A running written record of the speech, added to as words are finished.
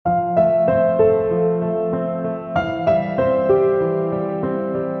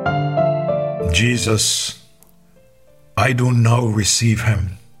Jesus, I do now receive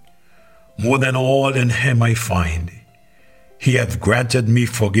him. More than all in him I find. He hath granted me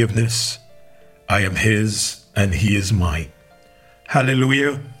forgiveness. I am his and he is mine.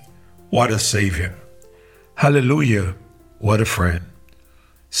 Hallelujah, what a Savior. Hallelujah, what a friend.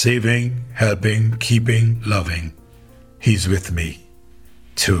 Saving, helping, keeping, loving. He's with me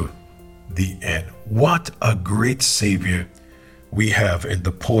to the end. What a great Savior we have in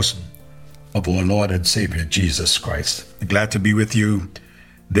the person of our Lord and Savior, Jesus Christ. Glad to be with you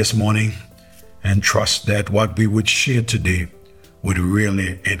this morning and trust that what we would share today would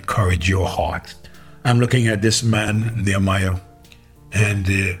really encourage your heart. I'm looking at this man, Nehemiah,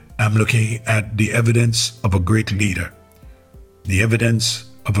 and I'm looking at the evidence of a great leader. The evidence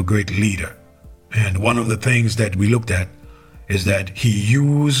of a great leader. And one of the things that we looked at is that he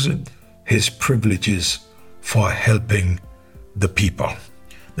used his privileges for helping the people.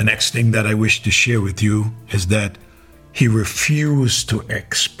 The next thing that I wish to share with you is that he refused to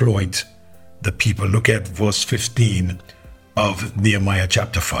exploit the people. Look at verse 15 of Nehemiah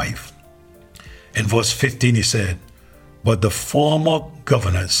chapter 5. In verse 15 he said, "But the former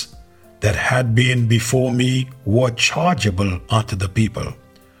governors that had been before me were chargeable unto the people,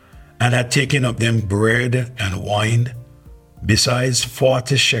 and had taken of them bread and wine, besides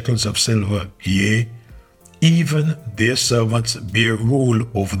 40 shekels of silver, yea, even their servants bear rule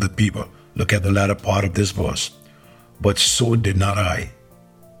over the people." Look at the latter part of this verse. "But so did not I,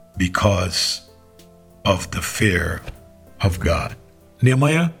 because of the fear of God."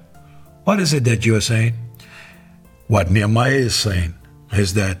 Nehemiah, what is it that you're saying? What Nehemiah is saying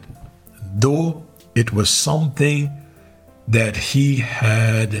is that though it was something that he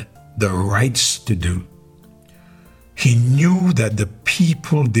had the rights to do, he knew that the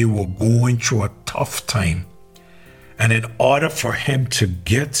people, they were going through a tough time. And in order for him to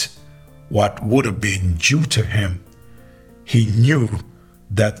get what would have been due to him, he knew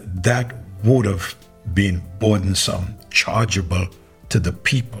that that would have been burdensome, chargeable to the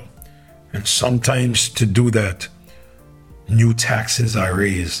people. And sometimes to do that, new taxes are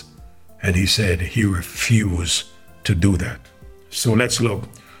raised. And he said he refused to do that. So let's look.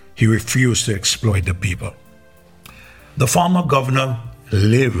 He refused to exploit the people. The former governor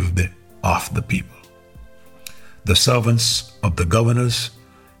lived off the people. The servants of the governors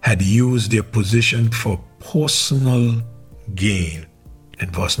had used their position for personal gain.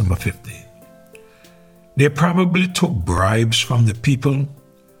 In verse number 15, they probably took bribes from the people,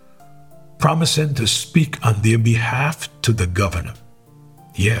 promising to speak on their behalf to the governor.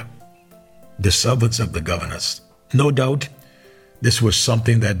 Yeah, the servants of the governors. No doubt this was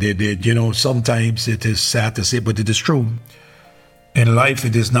something that they did. You know, sometimes it is sad to say, but it is true. In life,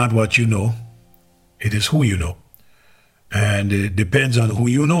 it is not what you know, it is who you know. And it depends on who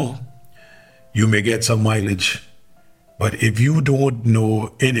you know. You may get some mileage, but if you don't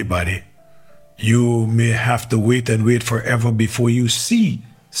know anybody, you may have to wait and wait forever before you see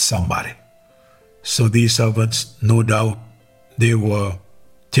somebody. So these servants, no doubt, they were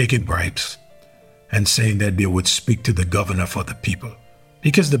taking bribes and saying that they would speak to the governor for the people,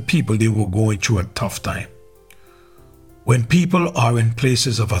 because the people, they were going through a tough time. When people are in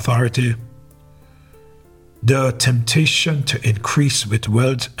places of authority, the temptation to increase with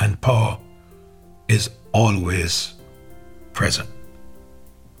wealth and power is always present.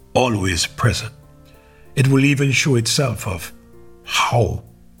 Always present. It will even show itself of how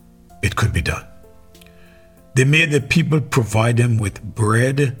it could be done. They made the people provide them with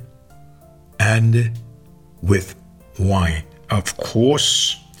bread and with wine. Of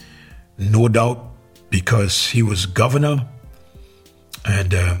course, no doubt, because he was governor,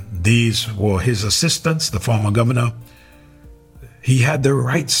 and these were his assistants, the former governor. He had the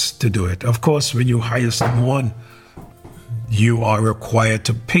rights to do it. Of course, when you hire someone, you are required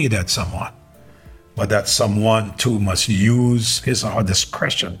to pay that someone. But that someone too must use his or her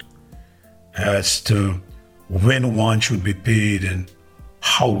discretion as to when one should be paid and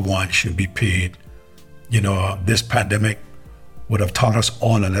how one should be paid. You know, this pandemic would have taught us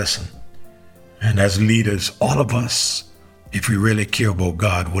all a lesson. And as leaders, all of us, if we really care about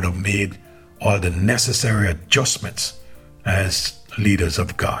God, would have made all the necessary adjustments as leaders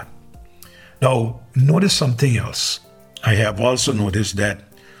of God. Now, notice something else. I have also noticed that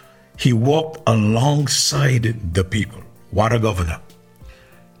he walked alongside the people. What a governor.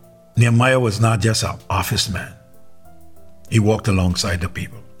 Nehemiah was not just an office man. He walked alongside the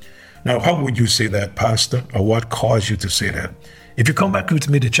people. Now, how would you say that, Pastor? Or what caused you to say that? If you come back with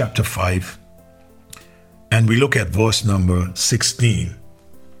me to chapter 5, and we look at verse number 16,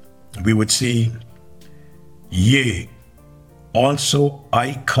 we would see, "Yea, also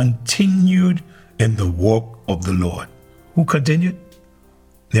I continued in the work of the Lord. Who continued?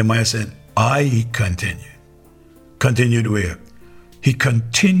 Nehemiah said, I continued. Continued where? He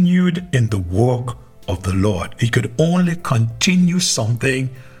continued in the work of the Lord. He could only continue something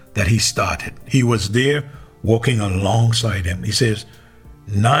that he started. He was there walking alongside him. He says,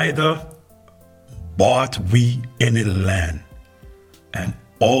 neither bought we any land, and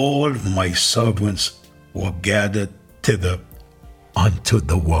all my servants were gathered thither unto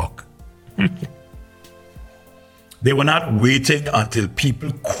the work. They were not waiting until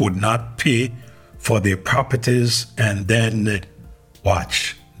people could not pay for their properties and then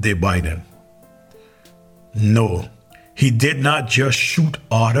watch, they buy them. No, he did not just shoot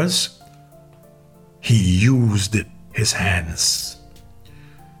orders, he used his hands.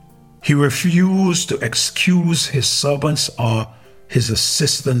 He refused to excuse his servants or his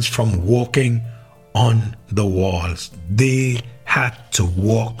assistants from walking on the walls. They had to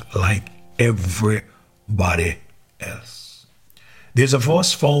walk like everybody else. There's a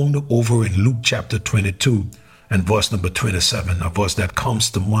verse found over in Luke chapter 22 and verse number 27, a verse that comes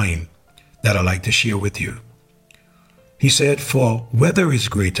to mind that I'd like to share with you. He said, for whether is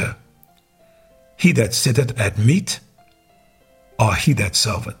greater, he that sitteth at meat or he that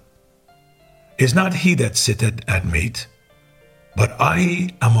serveth? Is not he that sitteth at meat, but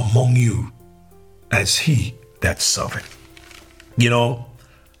I am among you as he that serveth. You know,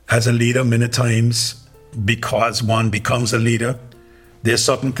 as a leader, many times, because one becomes a leader, there's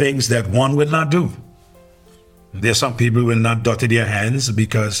certain things that one will not do. There's some people who will not dirty their hands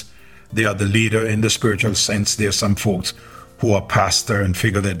because they are the leader in the spiritual sense. There's some folks who are pastor and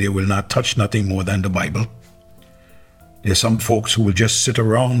figure that they will not touch nothing more than the Bible. There's some folks who will just sit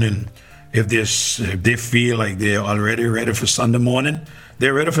around, and if they feel like they're already ready for Sunday morning,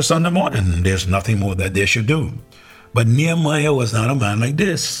 they're ready for Sunday morning. There's nothing more that they should do. But Nehemiah was not a man like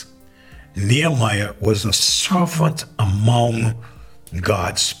this. Nehemiah was a servant among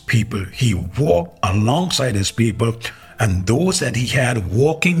God's people. He walked alongside his people, and those that he had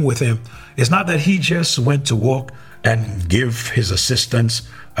walking with him. It's not that he just went to work and give his assistants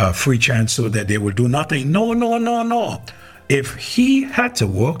a free chance so that they will do nothing. No. If he had to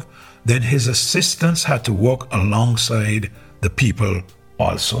work, then his assistants had to work alongside the people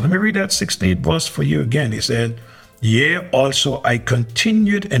also. Let me read that 16th verse for you again. He said, yea, also I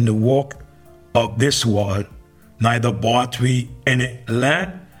continued in the work of this wall, neither bought we any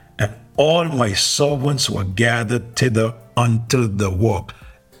land, and all my servants were gathered thither unto the work.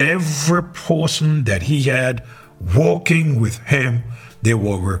 Every person that he had walking with him, they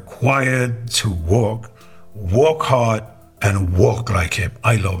were required to work hard, and walk like him.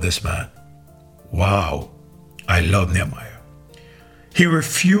 I love this man. Wow. I love Nehemiah. He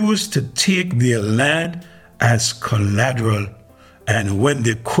refused to take their land as collateral, and when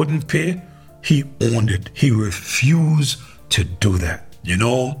they couldn't pay, he owned it. He refused to do that. You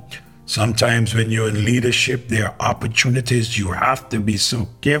know, sometimes when you're in leadership, there are opportunities. You have to be so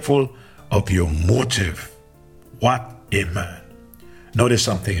careful of your motive. What a man. Notice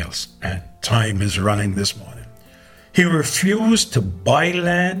something else, and time is running this morning. He refused to buy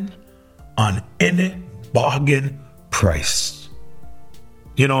land on any bargain price.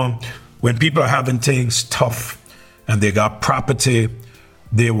 You know, when people are having things tough and they got property,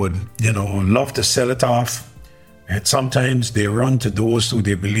 they would, love to sell it off. And sometimes they run to those who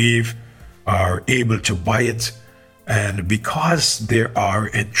they believe are able to buy it. And because they are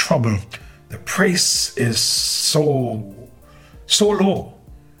in trouble, the price is so low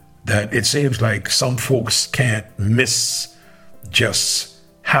that it seems like some folks can't miss just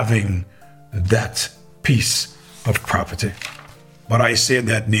having that piece of property. But I say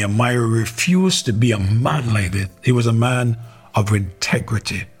that Nehemiah refused to be a man like that. He was a man of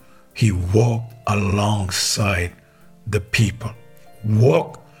integrity. He walked alongside the people.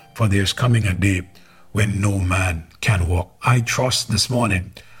 Walk, for there's coming a day when no man can walk. I trust this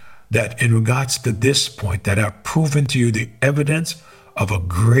morning that in regards to this point, that I've proven to you the evidence of a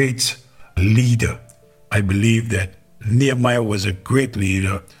great leader. I believe that Nehemiah was a great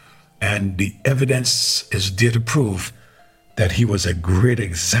leader, and the evidence is there to prove that he was a great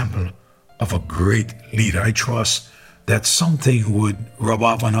example of a great leader. I trust that something would rub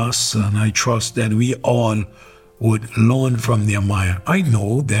off on us, and I trust that we all would learn from Nehemiah. I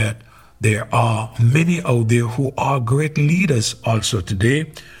know that there are many out there who are great leaders also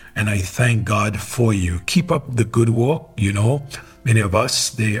today, and I thank God for you. Keep up the good work. Many of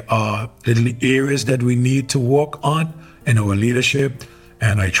us, there are little areas that we need to work on in our leadership.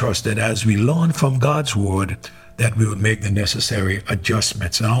 And I trust that as we learn from God's word, that we will make the necessary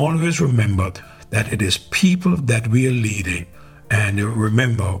adjustments. And always remember that it is people that we are leading And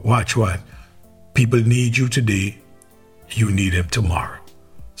remember, watch what? People need you today. You need them tomorrow.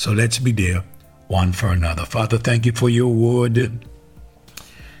 So let's be there one for another. Father, thank you for your word.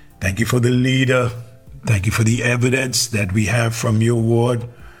 Thank you for the leader. Thank you for the evidence that we have from your word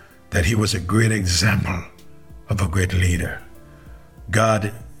that he was a great example of a great leader.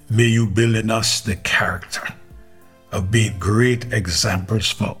 God, may you build in us the character of being great examples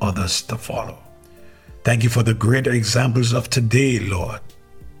for others to follow. Thank you for the great examples of today, Lord,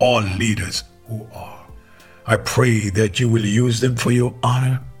 all leaders who are. I pray that you will use them for your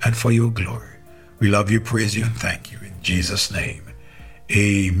honor and for your glory. We love you, praise you, and thank you. In Jesus' name,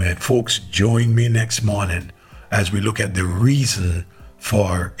 amen. Folks, join me next morning as we look at the reason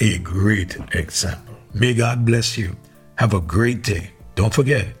for a great example. May God bless you. Have a great day. Don't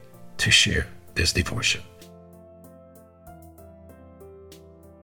forget to share this devotion.